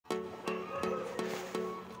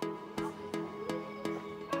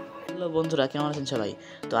Hello বন্ধুরা, কেমন আছেন সবাই?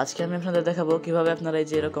 তো আজকে আমি আপনাদের দেখাবো কিভাবে আপনারা এই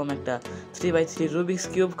যে এরকম একটা 3x3 রুবিক্স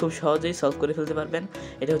কিউব খুব সহজেই সলভ করে ফেলতে পারবেন।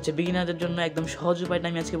 এটা হচ্ছে বিগিনারদের জন্য একদম সহজ উপায়টা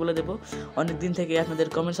আমি আজকে বলে দেবো। অনেক দিন থেকে আপনাদের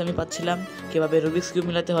কমেন্টস আমি পাচ্ছিলাম কিভাবে রুবিক্স কিউব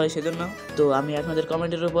মিলাতে হয়, সেজন্য তো আমি আপনাদের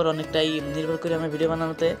কমেন্টের উপর অনেকটাই নির্ভর করে আমার ভিডিও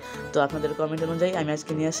বানানোতে তো আপনাদের কমেন্ট অনুযায়ী আমি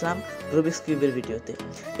আজকে নিয়ে আসলাম রুবিক্স কিউবের ভিডিওতে।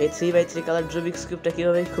 এই 3x3 কালার রুবিক্স কিউবটা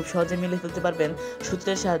কীভাবে খুব সহজে মিলিয়ে ফেলতে পারবেন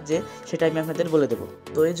সূত্রের সাহায্যে, সেটা আমি আপনাদের বলে দেবো।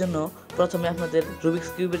 তো এই জন্য প্রথমে আপনাদের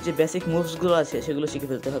রুবিক্স কিউবের যে বেসিক মুভসগুলো আছে সেগুলো শিখে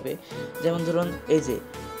ফেলতে হবে। যেমন ধরুন, এই যে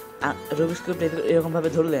রুবিক্স কিউবটা এরকমভাবে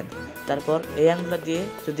ধরলেন, তারপর এই আঙুলটা দিয়ে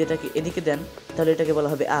যদি এটাকে এদিকে দেন তাহলে এটাকে বলা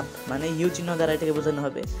হবে আপ, মানে ইউ চিহ্ন দ্বারা এটাকে বোঝানো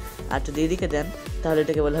হবে। আর যদি এদিকে দেন তাহলে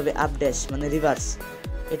এটাকে বলা হবে আপ ড্যাশ, মানে রিভার্স।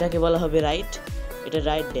 এটাকে বলা হবে রাইট, এটা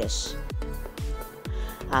রাইট ড্যাশ।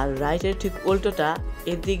 আর রাইটের ঠিক উল্টোটা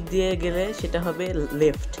এদিক দিয়ে গেলে সেটা হবে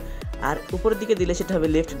লেফট, আর উপরের দিকে দিলে সেটা হবে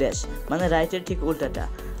লেফট ড্যাশ, মানে রাইটের ঠিক উল্টাটা।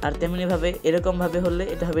 আর তেমনিভাবে এরকমভাবে হলে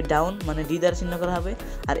এটা হবে ডাউন, মানে ডি দ্বারা চিহ্ন করা হবে,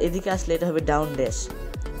 আর এদিকে আসলে এটা হবে ডাউন ড্যাশ।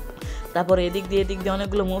 তারপরে এদিক দিয়ে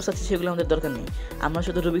অনেকগুলো মুভস আছে, সেগুলো আমাদের দরকার নেই। আমরা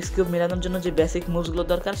শুধু রুবিক্স কিউব মেলানোর জন্য যে বেসিক মুভসগুলো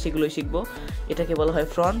দরকার সেগুলোই শিখবো। এটাকে বলা হয়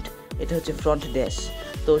ফ্রন্ট, এটা হচ্ছে ফ্রন্ট ড্যাশ।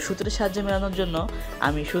 তো সূত্রের সাহায্যে মেলানোর জন্য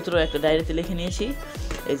আমি সূত্র একটা ডায়েরিতে লিখে নিয়েছি।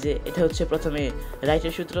 এই যে এটা হচ্ছে প্রথমে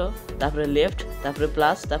রাইটের সূত্র, তারপরে লেফট, তারপরে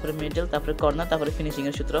প্লাস, তারপরে মিডল, তারপরে কর্নার, তারপরে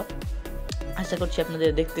ফিনিশিংয়ের সূত্র। আশা করছি আপনাদের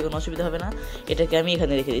দেখতে কোনো অসুবিধা হবে না। এটাকে আমি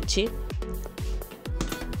এখানে রেখে দিচ্ছি।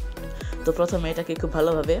 তো প্রথমে এটাকে খুব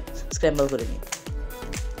ভালোভাবে স্ক্র্যাম্বল করে নিই।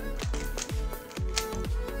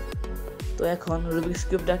 তো এখন রুবিক্স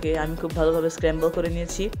কিউবটাকে আমি খুব ভালোভাবে স্ক্র্যাম্বল করে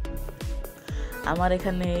নিয়েছি। আমার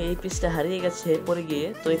এখানে এই পিসটা হারিয়ে গেছে পড়ে গিয়ে,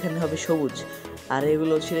 তো এখানে হবে সবুজ, আর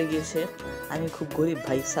এগুলো ছিঁড়ে গিয়েছে। আমি খুব গরিব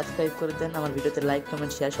ভাই, সাবস্ক্রাইব করে দেন, আমার ভিডিওতে লাইক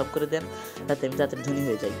কমেন্ট শেয়ার সব করে দেন, যাতে আমি তাড়াতাড়ি ধনী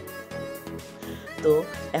হয়ে যাই। তো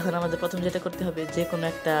এখন আমাদের প্রথম যেটা করতে হবে, যে কোনো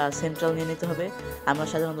একটা সেন্ট্রাল নিয়ে নিতে হবে। আমরা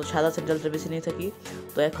সাধারণত সাদা সেন্ট্রালটা বেছে নিয়ে থাকি।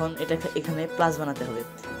 তো এখন এটা এখানে প্লাস বানাতে হবে,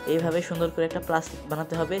 এইভাবে সুন্দর করে একটা প্লাস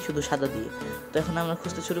বানাতে হবে শুধু সাদা দিয়ে। তো এখন আমরা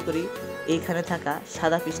খুঁজতে শুরু করি এইখানে থাকা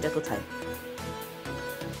সাদা পিসটা কোথায়।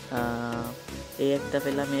 এই একটা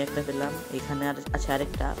পেলাম, এই একটা পেলাম, এখানে আছে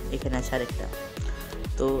আরেকটা, এখানে আছে আরেকটা।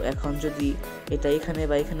 তো এখন যদি এটা এখানে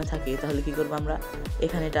বা এখানে থাকে তাহলে কি করবো আমরা,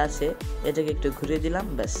 এখানে এটা আছে, এটাকে একটু ঘুরিয়ে দিলাম,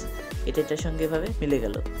 ব্যাস এটার সঙ্গে এভাবে মিলে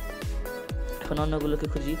গেল। এখন অন্যগুলোকে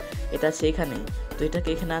খুঁজি, এটা আছে এখানে, তো এটাকে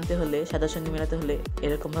এখানে আনতে হলে সাদার সঙ্গে মেলাতে হলে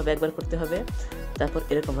এরকমভাবে একবার করতে হবে, তারপর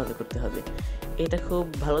এরকমভাবে করতে হবে। এটা খুব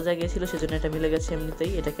ভালো জায়গায় ছিল, সেজন্য এটা মিলে গেছে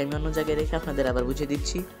এমনিতেই। এটাকে আমি অন্য জায়গায় রেখে আপনাদের আবার বুঝিয়ে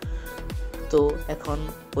দিচ্ছি। তো এখন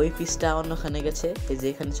ওই পিসটা অন্যখানে গেছে, এই যে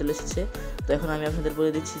এখানে চলে এসেছে। তো এখন আমি আপনাদের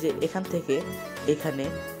বলে দিচ্ছি যে এখান থেকে এখানে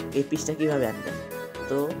এই পিসটা কীভাবে আনবেন।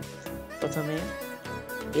 তো প্রথমে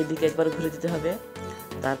এদিকে একবার ঘুরে দিতে হবে,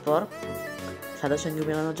 তারপর সাদার সঙ্গে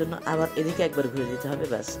মেলানোর জন্য আবার এদিকে একবার ঘুরে দিতে হবে,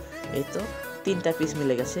 ব্যাস। এই তো 3টা পিস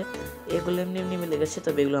মিলে গেছে। এগুলো এমনি এমনি মিলে গেছে,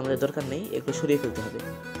 তবে এগুলো আমাদের দরকার নেই, এগুলো সরিয়ে ফেলতে হবে।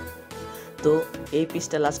 তো এই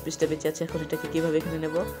পিসটা, লাস্ট পিসটা বেঁচে আছে। এখন এটাকে কীভাবে এখানে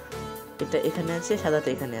নেব, এটা এখানে আছে, সাদাটা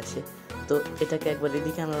এখানে আছে। তো এটাকে একবার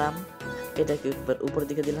এদিকে আনলাম, এটাকে একবার উপর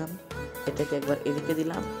দিকে দিলাম, এটাকে একবার এদিকে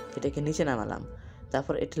দিলাম, এটাকে নিচে নামালাম,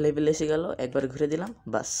 তারপর এটা লেভেল এসে গেল, একবার ঘুরে দিলাম,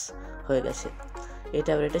 বাস হয়ে গেছে। এটা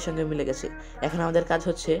আবার এটার সঙ্গে মিলে গেছে। এখন আমাদের কাজ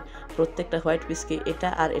হচ্ছে প্রত্যেকটা হোয়াইট পিসকে এটা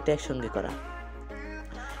আর এটা একসঙ্গে করা।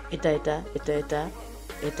 এটা এটা এটা এটা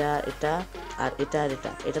এটা এটা আর এটা আর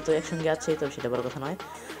এটা, এটা তো একসঙ্গে আছে, তবে সেটা বড় কথা নয়।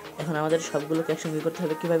 এখন আমাদের সবগুলোকে একসঙ্গে করতে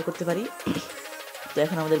হবে। কীভাবে করতে পারি, তো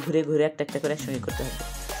এখন আমাদের ঘুরে ঘুরে একটা একটা করে একসঙ্গে করতে হবে।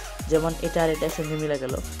 যেমন এটা আর এটা একসঙ্গে মিলে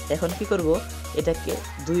গেল। এখন কি করব, এটাকে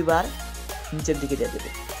 2বার নিচের দিকে দিয়ে দেবো।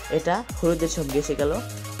 এটা হলুদের সঙ্গে এসে গেল,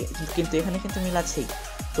 কিন্তু এখানে কিন্তু মিল আছেই।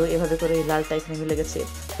 তো এভাবে করে এই লালটা এখানে মিলে গেছে,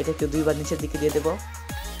 এটাকে 2বার নিচের দিকে দিয়ে দেব।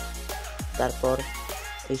 তারপর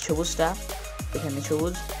এই সবুজটা, এখানে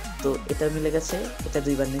সবুজ, তো এটা মিলে গেছে, এটা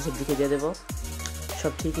 2বার নিচের দিকে দিয়ে দেব।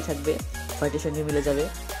 সব ঠিকই থাকবে, হোয়াইটের সঙ্গে মিলে যাবে।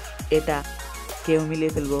 এটা কেউ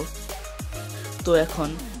মিলিয়ে ফেলবো। তো এখন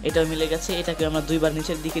এটাও মিলে গেছে, এটাকে আমরা 2বার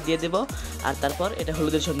নিচের দিকে দিয়ে দেব, আর তারপর এটা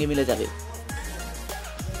হলুদের সঙ্গে মিলে যাবে।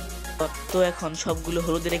 তো এখন সবগুলো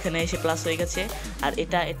হলুদের এখানে এসে প্লাস হয়ে গেছে, আর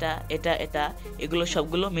এটা এটা এটা এটা এগুলো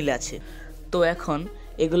সবগুলো মিলে আছে। তো এখন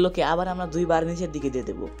এগুলোকে আবার আমরা 2বার নিচের দিকে দিয়ে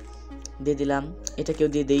দেব। দিয়ে দিলাম, এটাকেও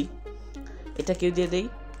দিয়ে দেই, এটাকেও দিয়ে দেই,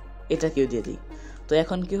 এটাকেও দিয়ে দিই। তো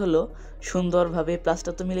এখন কি হলো, সুন্দরভাবে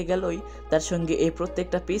প্লাসটা তো মিলে গেলই, তার সঙ্গে এই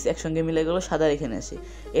প্রত্যেকটা পিস একসঙ্গে মিলে গেল সাদা এখানে আসে।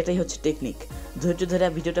 এটাই হচ্ছে টেকনিক। ধৈর্য ধরে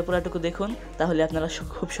ভিডিওটা পুরোটুকু দেখুন, তাহলে আপনারা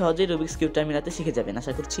খুব সহজেই রুবিক্স কিউবটা মিলাতে শিখে যাবেন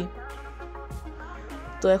আশা করছি।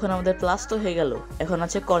 তো এখন আমাদের প্লাস তো হয়ে গেল, এখন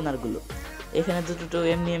আছে কর্নারগুলো। এখানে দুটো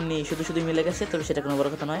এমনি এমনি শুধু শুধু মিলে গেছে, তবে সেটা কোনো বড়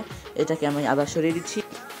কথা নয়। এটাকে আমি আবার সরিয়ে দিচ্ছি।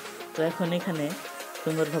 তো এখন এখানে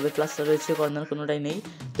সুন্দরভাবে প্লাসটা রয়েছে, কর্নার কোনোটাই নেই।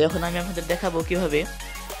 তো এখন আমি আপনাদের দেখাবো কীভাবে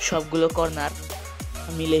সবগুলো কর্নার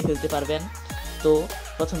মিলিয়ে ফেলতে পারবেন। তো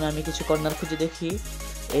প্রথমে আমি কিছু কর্নার খুঁজে দেখি।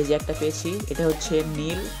 এই যে একটা পেয়েছি, এটা হচ্ছে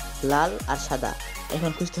নীল, লাল আর সাদা।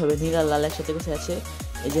 এখন খুঁজতে হবে নীল আর লাল একসাথে কোথায় আছে।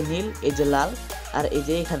 এই যে নীল, এই যে লাল, আর এই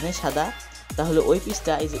যে এখানে সাদা। তাহলে ওই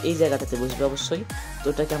পিসটা এই যে এই জায়গাটাতে বসবে অবশ্যই। তো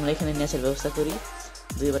ওটাকে আমরা এখানে নিয়ে আসার ব্যবস্থা করি।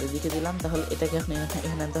 দুইবার এদিকে দিলাম, তাহলে এটাকে এখন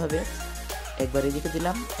এখানে আনতে হবে। একবার এদিকে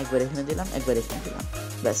দিলাম, একবার এখানে দিলাম, একবার এখানে দিলাম,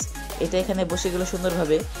 ব্যাস এটা এখানে বসে গেল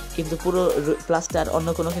সুন্দরভাবে। কিন্তু পুরো প্লাস্টার অন্য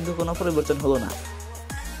কোনো পরিবর্তন হলো না।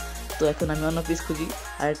 তো এখন আমি অন্য পিস খুঁজি।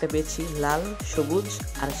 আর একটা পেয়েছি লাল, সবুজ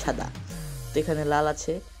আর সাদা। তো এখানে লাল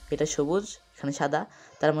আছে, এটা সবুজ, এখানে সাদা,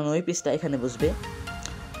 তার মানে ওই পিসটা এখানে বসবে।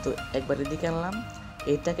 তো একবার এদিকে আনলাম,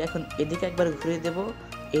 এটাকে এখন এদিকে একবার ঘুরিয়ে দেব,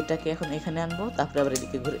 এটাকে এখন এখানে আনবো, তারপরে আবার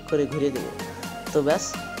এদিকে ঘুরিয়ে দেবো। তো ব্যাস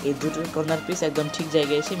এই দুটো কর্নার পিস একদম ঠিক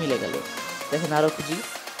জায়গায় এসে মিলে গেল। এখন আরও খুঁজি।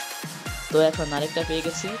 তো এখন আরেকটা পেয়ে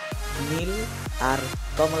গেছি, নীল আর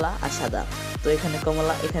কমলা আর সাদা। তো এখানে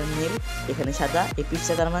কমলা, এখানে নীল, এখানে সাদা, এই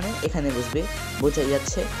পিসটা তার মানে এখানে বসবে, বোঝা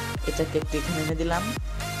যাচ্ছে। এটাকে একটু এখানে এনে দিলাম,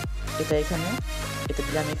 এটা এখানে, এটা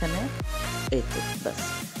দিলাম এখানে, এই তো ব্যাস।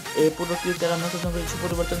 এই পুরো কিউবটার অন্য কোনো কিছু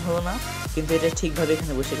পরিবর্তন হলো না, কিন্তু এটা ঠিকভাবে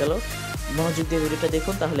এখানে বসে গেল। মনোযোগ দিয়ে ভিডিওটা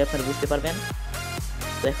দেখুন, তাহলে আপনারা বুঝতে পারবেন।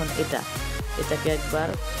 তো এখন এটাকে একবার,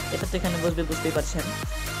 এটা তো এখানে বসবে বুঝতেই পারছেন,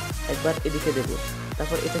 একবার এদিকে দেবো,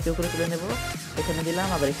 তারপর এটাকে উপরে তুলে নেব, এখানে দিলাম,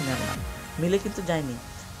 আবার এখানে আনলাম, মিলে কিন্তু যায়নি।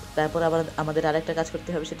 তারপর আবার আমাদের আরেকটা কাজ করতে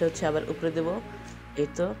হবে, সেটা হচ্ছে আবার উপরে দেব। এই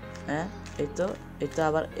তো, হ্যাঁ এই তো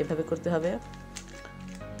আবার এভাবে করতে হবে।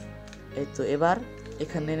 এই তো এবার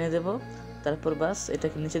এখানে এনে দেব, তারপর বাস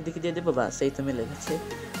এটাকে নিচের দিকে দিয়ে দেবো, বাস এই তো মিলে গেছে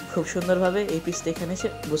খুব সুন্দরভাবে। এই পিসটা এখানে এসে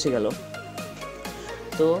বসে গেল।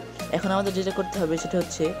 তো এখন আমাদের যেটা করতে হবে সেটা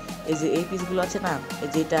হচ্ছে এই যে এই পিসগুলো আছে না, এই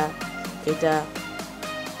যে এটা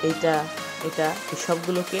এই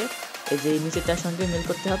সবগুলোকে এই যে নিচেরটার সঙ্গে মিল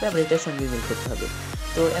করতে হবে, আবার এটার সঙ্গে মিল করতে হবে।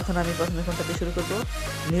 তো এখন আমি প্রথমে কোনটা দিয়ে শুরু করব,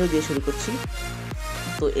 নীল দিয়ে শুরু করছি।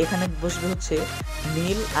 তো এখানে বসবে হচ্ছে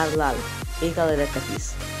নীল আর লাল, এই কালারের একটা পিস।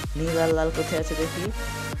 নীল আর লাল কোথায় আছে দেখি,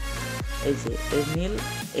 এই যে এই নীল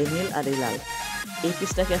আর এই লাল, এই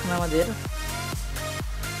পিসটাকে এখন আমাদের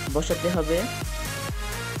বসাতে হবে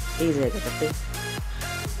এই জায়গাটাতে।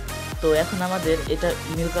 তো এখন আমাদের এটা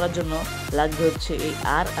মিল করার জন্য লাগবে হচ্ছে এই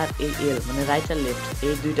আর এই এল, মানে রাইট আর লেফট,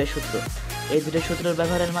 এই দুইটা সূত্র। এই দুইটা সূত্রের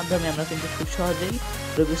ব্যবহারের মাধ্যমে আমরা কিন্তু খুব সহজেই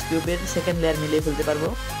রুবিক্স কিউবের সেকেন্ড লেয়ার মিলিয়ে ফেলতে পারবো।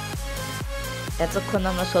 এতক্ষণ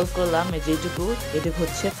আমরা সলভ করলাম এইটুকু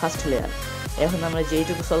হচ্ছে ফার্স্ট লেয়ার। এখন আমরা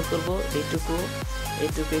এইটুকু সলভ করবো, এইটুকু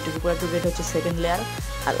পুরোটুকু, এটা হচ্ছে সেকেন্ড লেয়ার।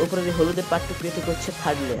 আর উপরে যে হলুদের পার্টটুকু, এটুকু হচ্ছে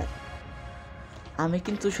থার্ড লেয়ার। আমি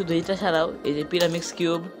কিন্তু শুধু এটা ছাড়াও এই যে পিরামিক্স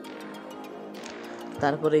কিউব,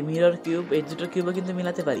 তারপরে মিরর কিউব, এই দুটো কিউবও কিন্তু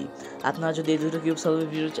মিলাতে পারি। আপনারা যদি এই দুটো কিউব সলভের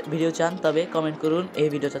ভিডিও চান, তবে কমেন্ট করুন এই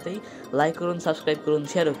ভিডিওটাতেই, লাইক করুন, সাবস্ক্রাইব করুন,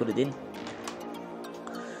 শেয়ারও করে দিন।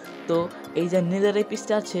 তো এই যে নীলের এই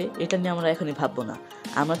পিসটা আছে, এটা নিয়ে আমরা এখনই ভাববো না,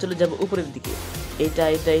 আমরা চলে যাব উপরের দিকে।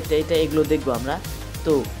 এটা এগুলো দেখবো আমরা।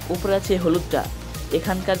 তো উপরে আছে হলুদটা,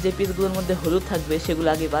 এখানকার যে পিসগুলোর মধ্যে হলুদ থাকবে সেগুলো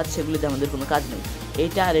আগে বাদ, সেগুলোতে আমাদের কোনো কাজ নেই।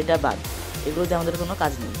 এইটা আর এটা বাদ, এগুলোতে আমাদের কোনো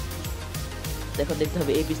কাজ নেই। দেখো দেখতে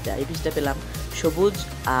হবে এই পিসটা পেলাম সবুজ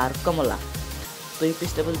আর কমলা। তো এই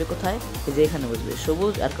পিসটা বসবে কোথায়, এই যে এখানে বসবে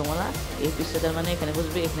সবুজ আর কমলা। এই পিসটা তার মানে এখানে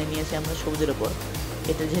বসবে, এখানে নিয়েছে আমরা সবুজের ওপর।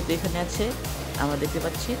 এটা যেহেতু এখানে আছে আমরা দেখতে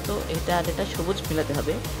পাচ্ছি, তো এটা আর এটা সবুজ মিলাতে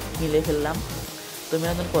হবে, মিলে ফেললাম। তো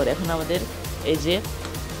মেলানোর পর এখন আমাদের এই যে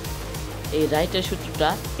এই রাইটের সূত্রটা,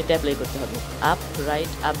 এটা অ্যাপ্লাই করতে হবে। Up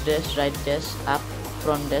right, up dash, write dash, up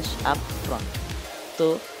front dash, up front. তো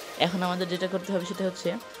এখন আমাদের যেটা করতে হবে সেটা হচ্ছে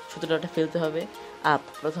সূত্রটা ফেলতে হবে। আপ,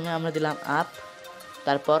 প্রথমে আমরা দিলাম আপ,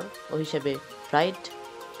 তারপর ওই হিসাবে রাইট,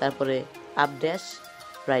 তারপরে আপ ড্যাশ,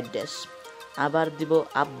 রাইট ড্যাশ, আবার দিব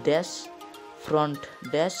আপ ড্যাশ, ফ্রন্ট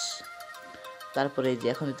ড্যাশ, তারপরে এই যে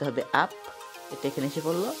এখন দিতে হবে আপ, এটা এখানে এসে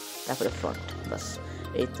পড়লো, তারপরে ফ্রন্ট, বাস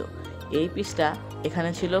এই তো। এই পিসটা এখানে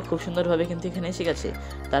ছিল খুব সুন্দরভাবে, কিন্তু এখানে এসে গেছে।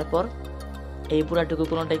 তারপর এই পুরাটুকু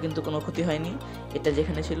কোনোটাই কিন্তু কোনো ক্ষতি হয়নি, এটা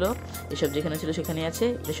যেখানে ছিল, এসব যেখানে ছিল সেখানেই আছে,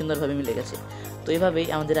 এটা সুন্দরভাবে মিলে গেছে। তো এইভাবেই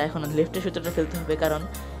আমাদের এখন লেফটের সূত্রটা ফেলতে হবে, কারণ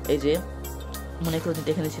এই যে মনে করুন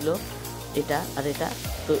এটা এখানে ছিল, এটা আর এটা,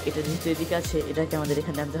 তো এটা যেহেতু এদিকে আছে, এটাকে আমাদের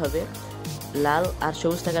এখানে আনতে হবে। লাল আর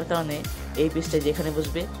সবুজ থাকার কারণে এই পিসটা যেখানে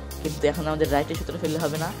বসবে, কিন্তু এখন আমাদের রাইটের সূত্র ফেললে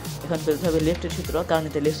হবে না, এখন ফেলতে হবে লেফটের সূত্র, কারণ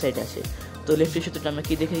এটা লেফট সাইডে আছে। তো লেফটের সূত্রটা আমরা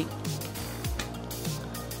কি দেখি,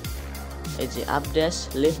 এই যে up dash,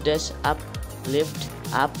 left dash, up left,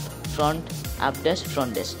 up front, up dash,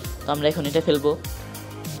 front dash. তো আমরা এখন এটা ফেলবো,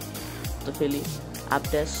 তো ফেলি আপ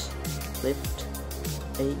ড্যাশ, লেফট,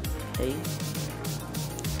 এই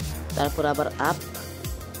তারপর আবার আপ,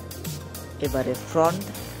 এবারে ফ্রন্ট,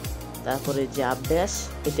 তারপরে যে আপ ড্যাশ,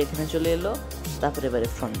 এটা এখানে চলে এলো, তারপরে এবারে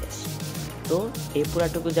ফ্রন্ট ড্যাশ। তো এই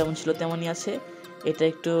পুরাটুকু যেমন ছিল তেমনই আছে, এটা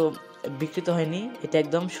একটু বিকৃত হয়নি, এটা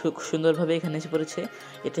একদম সুন্দরভাবে এখানে এসে পড়েছে।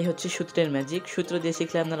 এটাই হচ্ছে সূত্রের ম্যাজিক। সূত্র দিয়ে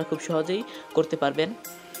শিখলে আপনারা খুব সহজেই করতে পারবেন।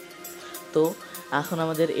 তো এখন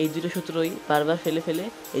আমাদের এই দুটো সূত্রই বারবার ফেলে ফেলে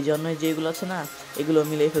এই জন্যই যেগুলো আছে না এগুলো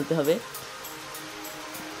মিলিয়ে ফেলতে হবে।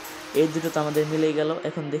 এই দুটো তো আমাদের মিলেই গেল।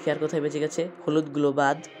 এখন দেখি আর কোথায় বেঁচে গেছে, হলুদগুলো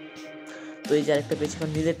বাদ। তো এই যে আরেকটা পেয়েছি, এখন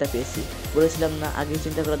নীলেরটা পেয়েছি। বলেছিলাম না আগে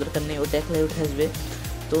চিন্তা করার দরকার নেই, ওটা একলাই উঠে আসবে।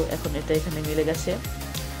 তো এখন এটা এখানে মিলে গেছে,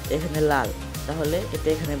 এখানে লাল, তাহলে এটা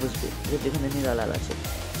এখানে বসবে, যেহেতু এখানে নীলা লাল আছে।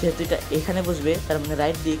 যেহেতু এটা এখানে বসবে তার মানে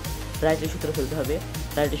রাইটের সূত্র ফেলতে হবে।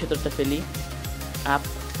 রাইটের সূত্রটা ফেলি, up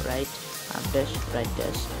right up dash write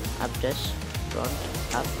dash up dash front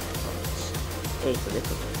up. এই তো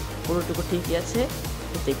দেখুন পুরোটুকু ঠিকই আছে,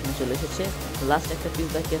 এটা এখানে চলে এসেছে। লাস্ট একটা পিস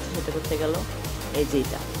বাকি আছে, সেটা করতে গেল এই যে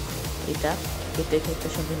এটা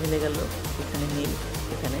একটার সঙ্গে মিলে গেল, এখানে নীল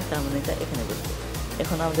এখানে, তার মানে এটা এখানে বসবে।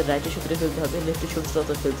 এখন আমাদের রাইটের সূত্রে ফেলতে হবে, লেফটের সূত্র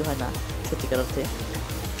তো ফেলতে হয় না সত্যিকার অর্থে।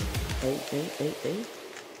 এই এই এই এই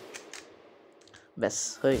ব্যাস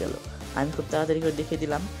হয়ে গেল। আমি খুব তাড়াতাড়ি করে দেখিয়ে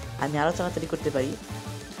দিলাম, আমি আরও তাড়াতাড়ি করতে পারি,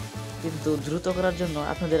 কিন্তু দ্রুত করার জন্য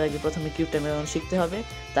আপনাদের আগে প্রথমে কিউবটা মেলানো শিখতে হবে,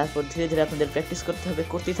 তারপর ধীরে ধীরে আপনাদের প্র্যাকটিস করতে হবে,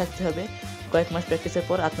 করতেই থাকতে হবে। কয়েক মাস প্র্যাকটিসের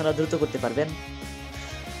পর আপনারা দ্রুত করতে পারবেন।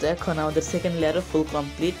 তো এখন আমাদের সেকেন্ড লেয়ারও ফুল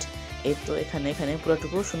কমপ্লিট। এই তো এখানে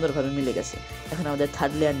পুরোটুকু সুন্দরভাবে মিলে গেছে। এখন আমাদের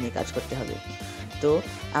থার্ড লেয়ার নিয়ে কাজ করতে হবে। তো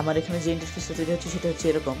আমার এখানে যে ইন্টারফেসটা তৈরি হচ্ছে সেটা হচ্ছে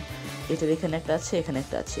এরকম, এটার এখানে একটা আছে, এখানে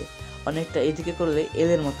একটা আছে, অনেকটা এদিকে করলে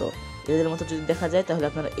এলের মতো যদি দেখা যায় তাহলে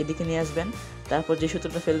আপনারা এদিকে নিয়ে আসবেন। তারপর যে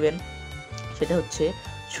সূত্রটা ফেলবেন সেটা হচ্ছে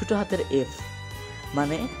ছোটো হাতের এফ,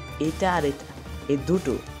 মানে এইটা আর এটা, এই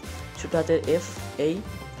দুটো ছোটো হাতের এফ, এই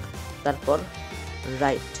তারপর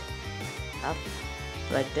right up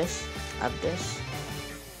write dash up dash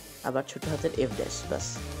আবার ছোটো হাতের এফ ড্যাশ, বাস।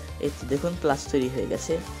 এই তো দেখুন প্লাস তৈরি হয়ে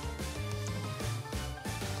গেছে।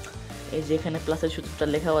 এই যে এখানে প্লাসের সূত্রটা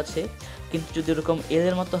লেখাও আছে, কিন্তু যদি এরকম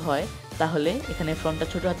এলের মতো হয় তাহলে এখানে ফ্রন্টটা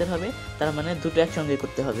ছোটো হাতের হবে, তার মানে দুটো একসঙ্গে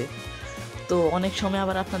করতে হবে। তো অনেক সময়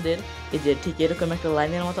আবার আপনাদের এই যে ঠিক এরকম একটা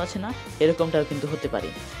লাইনের মতো আছে না, এরকমটাও কিন্তু হতে পারে।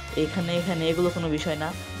 এখানে এগুলো কোনো বিষয় না।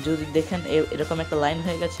 যদি দেখেন এরকম একটা লাইন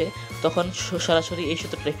হয়ে গেছে, তখন সরাসরি এই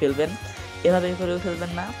সূত্রটাই ফেলবেন। এভাবে করেও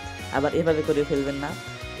ফেলবেন না, আবার এভাবে করেও ফেলবেন না,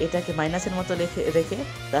 এটাকে মাইনাসের মতো রেখে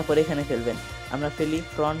তারপর এখানে ফেলবেন। আমরা ফেলি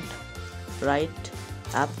front right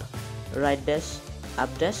up write dash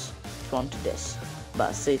up dash front dash,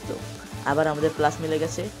 বাস। এই তো আবার আমাদের প্লাস মিলে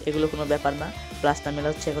গেছে, এগুলো কোনো ব্যাপার না। প্লাসটা মেলা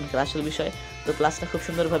হচ্ছে এখনকার আসল বিষয়। তো প্লাসটা খুব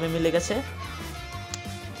সুন্দরভাবে মিলে গেছে।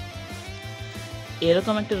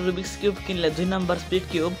 এরকম একটা রুবিক্স কিউব কিনলে 2 নাম্বার স্পিড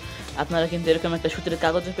কিউব আপনারা কিন্তু এরকম একটা সূত্রের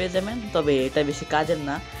কাগজে পেয়ে যাবেন, তবে এটা বেশি কাজের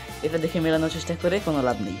না। এটা দেখে মেলানোর চেষ্টা করে কোনো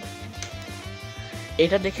লাভ নেই।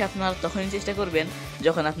 এটা দেখে আপনারা তখনই চেষ্টা করবেন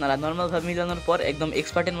যখন আপনারা নর্মালভাবে মিলানোর পর একদম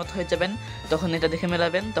এক্সপার্টের মতো হয়ে যাবেন, তখন এটা দেখে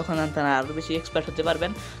মেলাবেন, তখন আপনারা আরও বেশি এক্সপার্ট হতে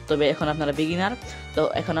পারবেন। তবে এখন আপনারা বিগিনার, তো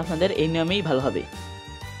এখন আপনাদের এই নিয়মেই ভালো হবে।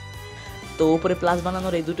 তো উপরে প্লাস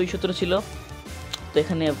বানানোর এই দুটোই সূত্র ছিল, তো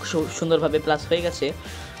এখানে সুন্দরভাবে প্লাস হয়ে গেছে।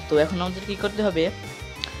 তো এখন আমাদের কী করতে হবে,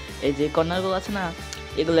 এই যে কর্নারগুলো আছে না,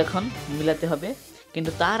 এগুলো এখন মিলাতে হবে।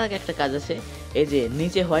 কিন্তু তার আগে একটা কাজ আছে, এই যে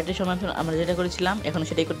নিচে হোয়াইটের সময় আমরা যেটা করেছিলাম এখন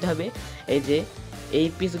সেটাই করতে হবে। এই যে এই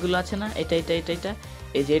পিসগুলো আছে না, এটা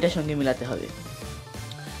এই যে এটার সঙ্গে মিলাতে হবে।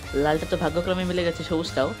 লালটা তো ভাগ্যক্রমে মিলে গেছে,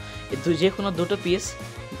 সবুজটাও, যে কোনো দুটো পিস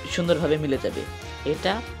সুন্দরভাবে মিলে যাবে।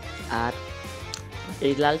 এটা আর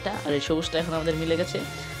এই লালটা আর এই সবুজটা এখন আমাদের মিলে গেছে,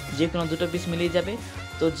 যে কোনো দুটো পিস মিলিয়ে যাবে।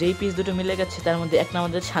 তো যেই পিস দুটো মিলে গেছে তার মধ্যে একটা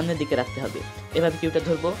আমাদের সামনের দিকে রাখতে হবে। এভাবে কিউটা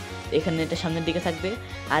ধরবো, এখানে এটা সামনের দিকে থাকবে,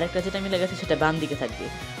 আর একটা যেটা মিলে গেছে সেটা বাম দিকে থাকবে।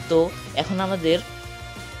 তো এখন আমাদের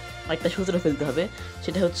একটা সূত্র ফেলতে হবে,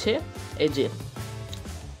 সেটা হচ্ছে এই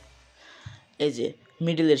যে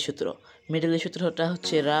মিডলের সূত্রটা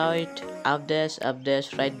হচ্ছে right up dash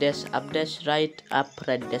write dash up dash right up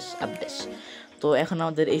write dash up dash. তো এখন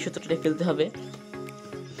আমাদের এই সূত্রটা ফেলতে হবে।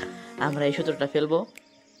 আমরা এই সূত্রটা ফেলবো,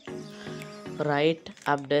 right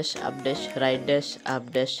up dash write dash up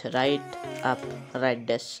dash right up write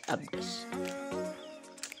dash up dash.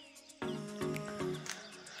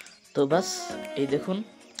 তো বাস, এই দেখুন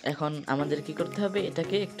এখন আমাদের কি করতে হবে,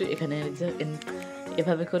 এটাকে একটু এখানে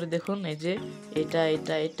এভাবে করে দেখুন, এই যে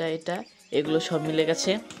এটা এগুলো সব মিলে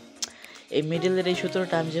গেছে। এই মিডলের এই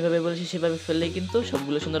সূত্রটা আমি যেভাবে বলেছি সেভাবে ফেললেই কিন্তু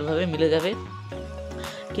সবগুলো সুন্দরভাবে মিলে যাবে।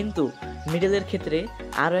 কিন্তু মিডলের ক্ষেত্রে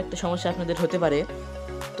আরও একটা সমস্যা আপনাদের হতে পারে।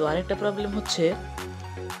 তো আরেকটা প্রবলেম হচ্ছে,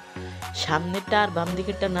 সামনেরটা আর বাম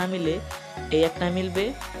দিকেরটা না মিলে এই একটা মিলবে,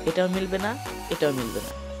 এটাও মিলবে না, এটাও মিলবে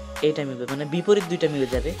না, এইটা মিলবে, মানে বিপরীত দুইটা মিলে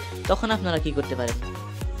যাবে। তখন আপনারা কি করতে পারেন,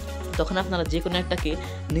 তখন আপনারা যে কোনো একটাকে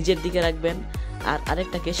নিজের দিকে রাখবেন আর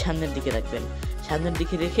আরেকটাকে সামনের দিকে রাখবেন। সামনের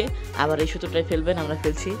দিকে রেখে আবার এই সূত্রটাই ফেলবেন। আমরা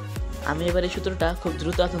ফেলছি, আমি এবার এই সূত্রটা খুব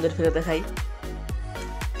দ্রুত আপনাদের ফেলে দেখাই।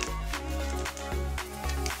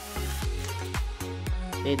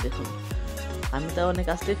 এই দেখুন, আমি তা অনেক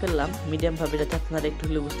আস্তে ফেললাম মিডিয়াম ভাবে, যাতে আপনারা একটু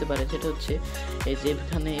হলে বুঝতে পারেন। সেটা হচ্ছে এই যে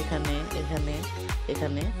এখানে এখানে এখানে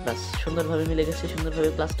এখানে বাস সুন্দরভাবে মিলে গেছে, সুন্দরভাবে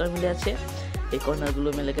প্লাস্টার মিলে আছে, এই কর্নারগুলো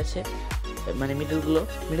মিলে গেছে, মানে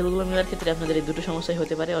মিডলগুলো মেলার ক্ষেত্রে আপনাদের এই দুটো সমস্যাই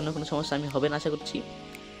হতে পারে, অন্য কোনো সমস্যা আমি হবে না আশা করছি।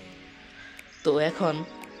 তো এখন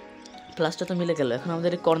প্লাস্টার তো মিলে গেল, এখন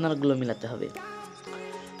আমাদের এই কর্নারগুলো মিলাতে হবে।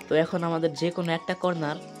 তো এখন আমাদের যে কোনো একটা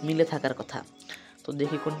কর্নার মিলে থাকার কথা। তো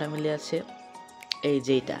দেখি কোনটা মিলে আছে। এই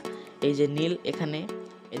যে এইটা, এই যে নীল এখানে,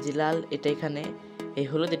 এই যে লাল এটা এখানে, এই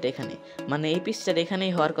হলুদ এটা এখানে, মানে এই পিসটা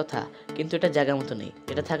এখানেই হওয়ার কথা, কিন্তু এটা জায়গা মতো নেই।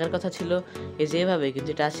 এটা থাকার কথা ছিল এই যে এভাবে, কিন্তু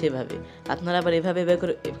এটা আছে এভাবে। আপনারা আবার এভাবে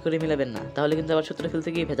করে মিলাবেন না, তাহলে কিন্তু আবার সূত্র ফেলতে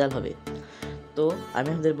গিয়ে ভেজাল হবে। তো আমি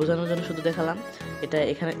আপনাদের বোঝানোর জন্য শুধু দেখালাম, এটা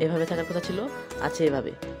এখানে এভাবে থাকার কথা ছিল, আছে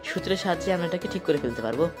এভাবে। সূত্রের সাহায্যে আমরা এটাকে ঠিক করে ফেলতে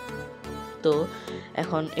পারবো। তো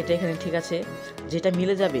এখন এটা এখানে ঠিক আছে, যেটা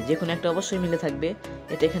মিলে যাবে যে কোনো একটা অবশ্যই মিলে থাকবে,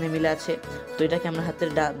 এটা এখানে মিলে আছে। তো এটাকে আমরা হাতের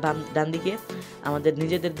ডান দিকে আমাদের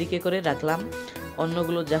নিজেদের দিকে করে রাখলাম,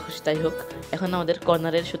 অন্যগুলো যা খুশি তাই হোক। এখন আমাদের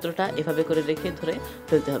কর্নারের সূত্রটা এভাবে করে রেখে ধরে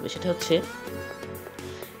ফেলতে হবে। সেটা হচ্ছে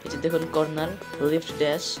এই যে দেখুন, corner left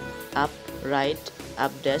dash up right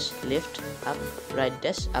up dash left up write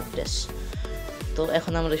dash up dash. তো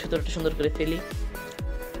এখন আমরা এই সূত্রটা সুন্দর করে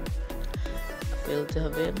ফেলতে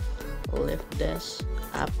হবে। Left dash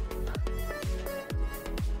up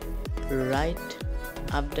right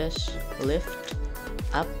up dash left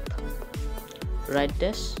up write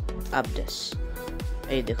dash up dash.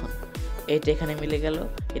 এই দেখুন, এইটা এখানে মিলে গেল,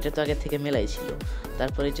 এটা তো আগে থেকে মেলাই ছিল।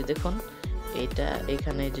 তারপরে এই যে দেখুন, এইটা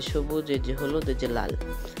এখানে যে সবুজ, এই যে হলুদ, এই যে লাল,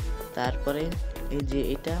 তারপরে এই যে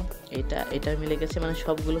এটা মিলে গেছে, মানে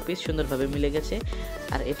সবগুলো পিস সুন্দরভাবে মিলে গেছে।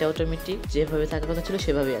 আর এটা অটোমেটিক যেভাবে থাকার কথা ছিল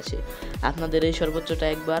সেভাবেই আছে। আপনাদের এই সর্বোচ্চটা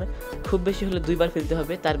একবার, খুব বেশি হলে 2 বার ফেলতে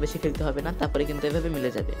হবে, তার বেশি ফেলতে হবে না, তারপরে কিন্তু এভাবে মিলে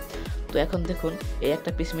যাবে। তো এখন দেখুন, এই একটা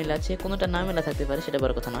পিস মিলে আছে, কোনোটা না মেলা থাকতে পারে, সেটা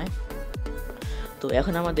বড় কথা নয়। তো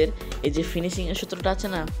এখন আমাদের এই যে ফিনিশিংয়ের সূত্রটা আছে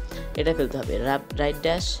না, এটা ফেলতে হবে। রাইট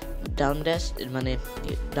ড্যাশ ডাউন ড্যাশ, মানে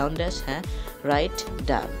ডাউন ড্যাশ, হ্যাঁ রাইট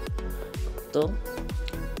ডাউন। তো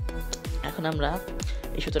এখন আমরা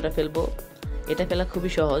এই সূত্রটা ফেলবো। এটা ফেলা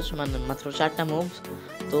খুবই সহজ, মানে মাত্র 4টা মুভ।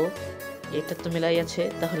 তো এটা তো মেলাই আছে,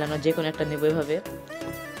 তাহলে আমরা যে কোনো একটা নেব। এভাবে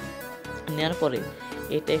নেওয়ার পরে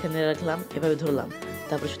এটা এখানে রাখলাম, এভাবে ধরলাম,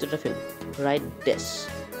 তারপরে সূত্রটা ফেলব। Write dash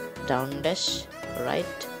down dash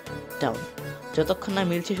write down. যতক্ষণ না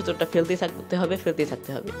মিলছে সূত্রটা ফেলতেই থাকতে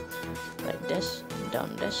হবে। Write dash down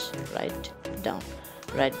dash write down,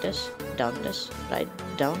 write dash down dash write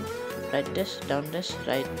down, write dash down dash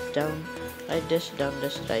write down, write dash down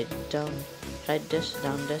dash write down, write dash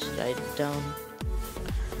down dash write down,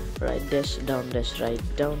 write dash down dash write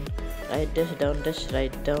down, write dash down dash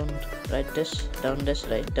write down, write dash down dash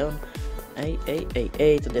write down.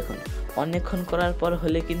 এই তো দেখুন, অনেকক্ষণ করার পর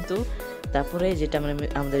হলে কিন্তু তারপরে যেটা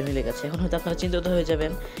আমাদের মিলে গেছে। এখন হয়তো আপনারা চিন্তিত হয়ে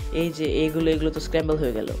যাবেন, এই যে এগুলো তো স্ক্র্যাম্বল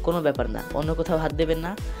হয়ে গেল। কোনো ব্যাপার না, অন্য কোথাও হাত দেবেন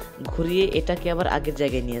না, ঘুরিয়ে এটাকে আবার আগের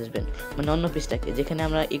জায়গায় নিয়ে আসবেন, মানে অন্য পিসটাকে যেখানে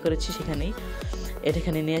আমরা করেছি সেখানেই এটা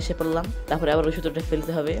এখানে নিয়ে এসে পড়লাম। তারপরে আবার ওই সূত্রটা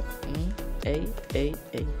ফেলতে হবে।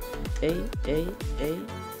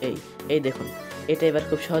 এই দেখুন, এটা এবার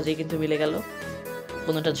খুব সহজেই কিন্তু মিলে গেল।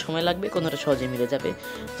 কোনোটা সময় লাগবে, কোনোটা সহজেই মিলে যাবে।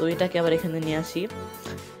 তো এটাকে আবার এখানে নিয়ে আসি।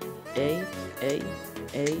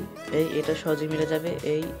 এটা সহজে মিলে যাবে।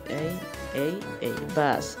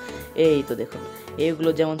 বাস। এই তো দেখুন, এইগুলো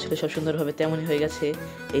যেমন ছিল সব সুন্দরভাবে তেমনই হয়ে গেছে।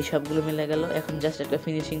 এই সবগুলো মিলে গেল। এখন জাস্ট একটা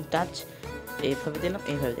ফিনিশিং টাচ এইভাবে দিলাম,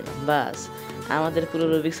 বাস, আমাদের পুরো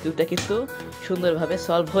রুবিক্স কিউবটা কিন্তু সুন্দরভাবে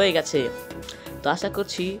সলভ হয়ে গেছে। তো আশা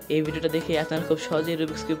করছি এই ভিডিওটা দেখে আপনারা খুব সহজেই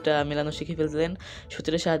রুবিক্স কিউবটা মেলানো শিখে ফেলতেন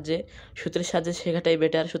সূত্রের সাহায্যে শেখাটাই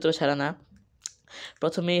বেটার, সূত্র ছাড়া না।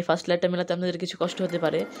 প্রথমে এই ফার্স্ট লেয়ারটা মেলাতে আপনাদের কিছু কষ্ট হতে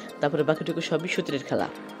পারে, তারপরে বাকিটুকু সবই সূত্রের খেলা।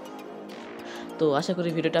 তো আশা করি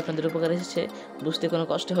ভিডিওটা আপনাদের উপকার এসেছে। বুঝতে কোনো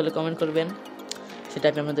কষ্ট হলে কমেন্ট করবেন, সেটা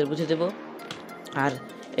আমি আপনাদের বুঝে দেব। আর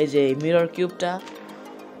এই যে মিরর কিউবটা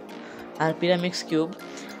আর পিরামিক্স কিউব,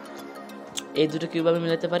 এই দুটো কিউব আমি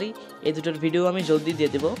মেলাতে পারি, এই দুটোর ভিডিও আমি জলদি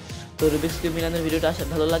দিয়ে দেবো। তো রুবিক্স কিউব মিলানোর ভিডিওটা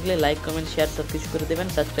ভালো লাগলে লাইক কমেন্ট শেয়ার সব কিছু করে দেবেন,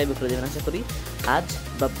 সাবস্ক্রাইব করে দেবেন। আশা করি আজ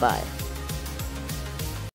বাই।